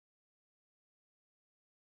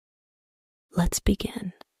Let's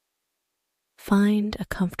begin. Find a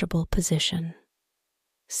comfortable position,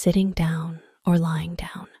 sitting down or lying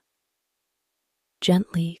down.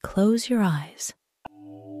 Gently close your eyes.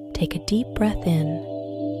 Take a deep breath in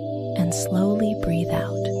and slowly breathe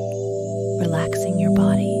out, relaxing your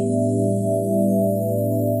body.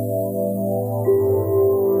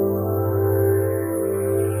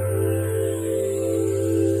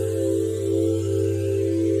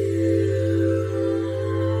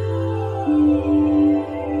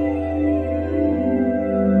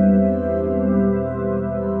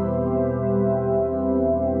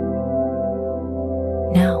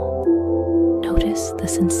 Now, notice the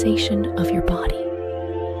sensation of your body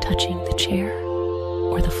touching the chair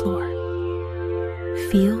or the floor.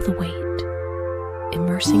 Feel the weight,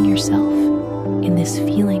 immersing yourself in this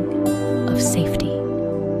feeling of safety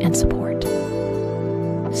and support.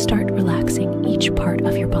 Start relaxing each part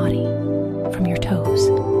of your body from your toes,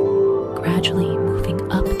 gradually moving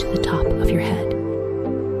up to the top of your head.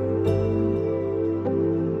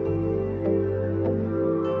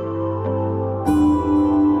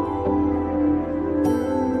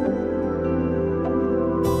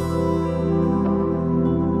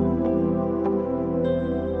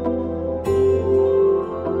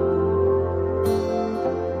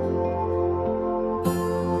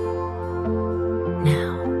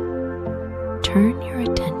 Turn your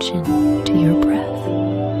attention to your breath.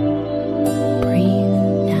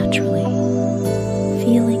 Breathe naturally,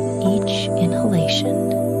 feeling each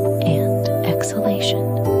inhalation and exhalation.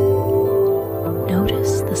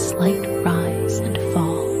 Notice the slight rise and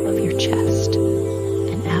fall of your chest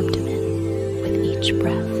and abdomen with each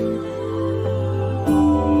breath.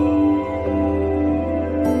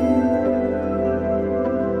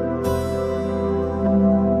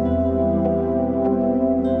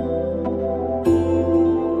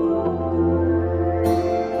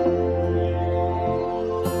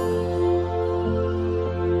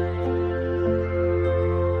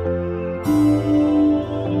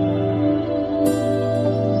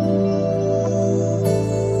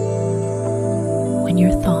 When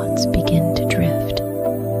your thoughts begin to drift,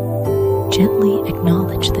 gently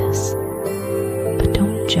acknowledge this, but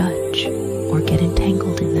don't judge or get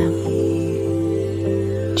entangled in them.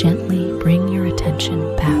 Gently bring your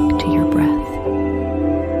attention back to your breath.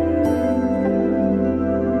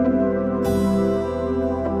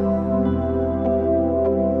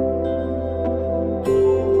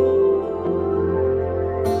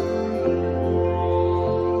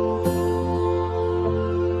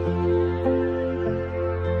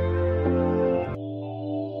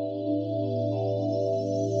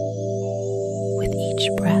 With each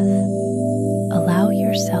breath, allow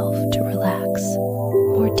yourself to relax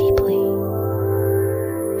more deeply.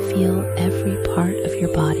 Feel every part of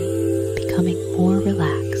your body becoming more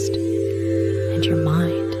relaxed and your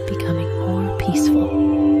mind becoming more peaceful.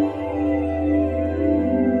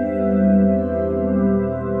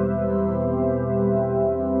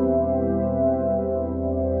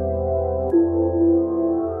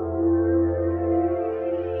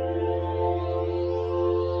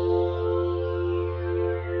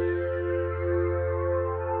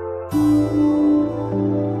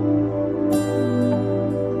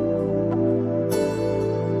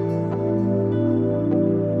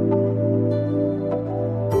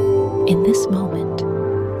 In this moment,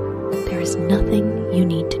 there is nothing you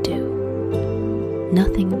need to do,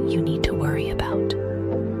 nothing you need to worry about.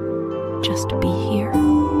 Just be here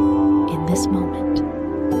in this moment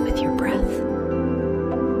with your breath.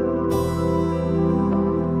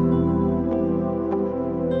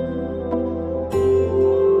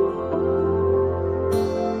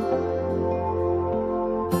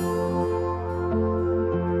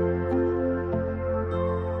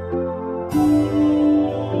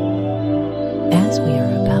 As we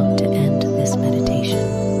are about to end this meditation,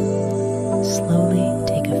 slowly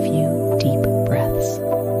take a few deep breaths.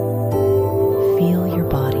 Feel your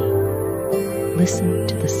body. Listen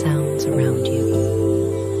to the sounds around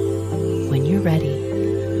you. When you're ready,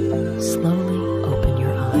 slowly open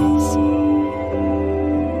your eyes.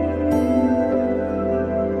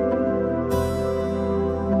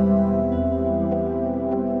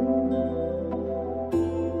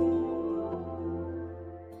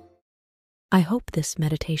 I hope this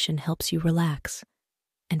meditation helps you relax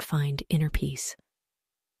and find inner peace.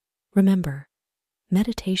 Remember,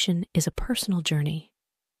 meditation is a personal journey,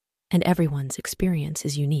 and everyone's experience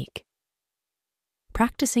is unique.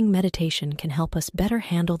 Practicing meditation can help us better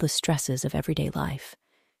handle the stresses of everyday life,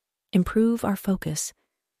 improve our focus,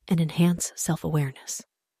 and enhance self-awareness.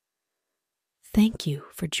 Thank you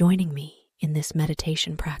for joining me in this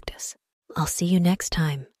meditation practice. I'll see you next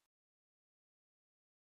time.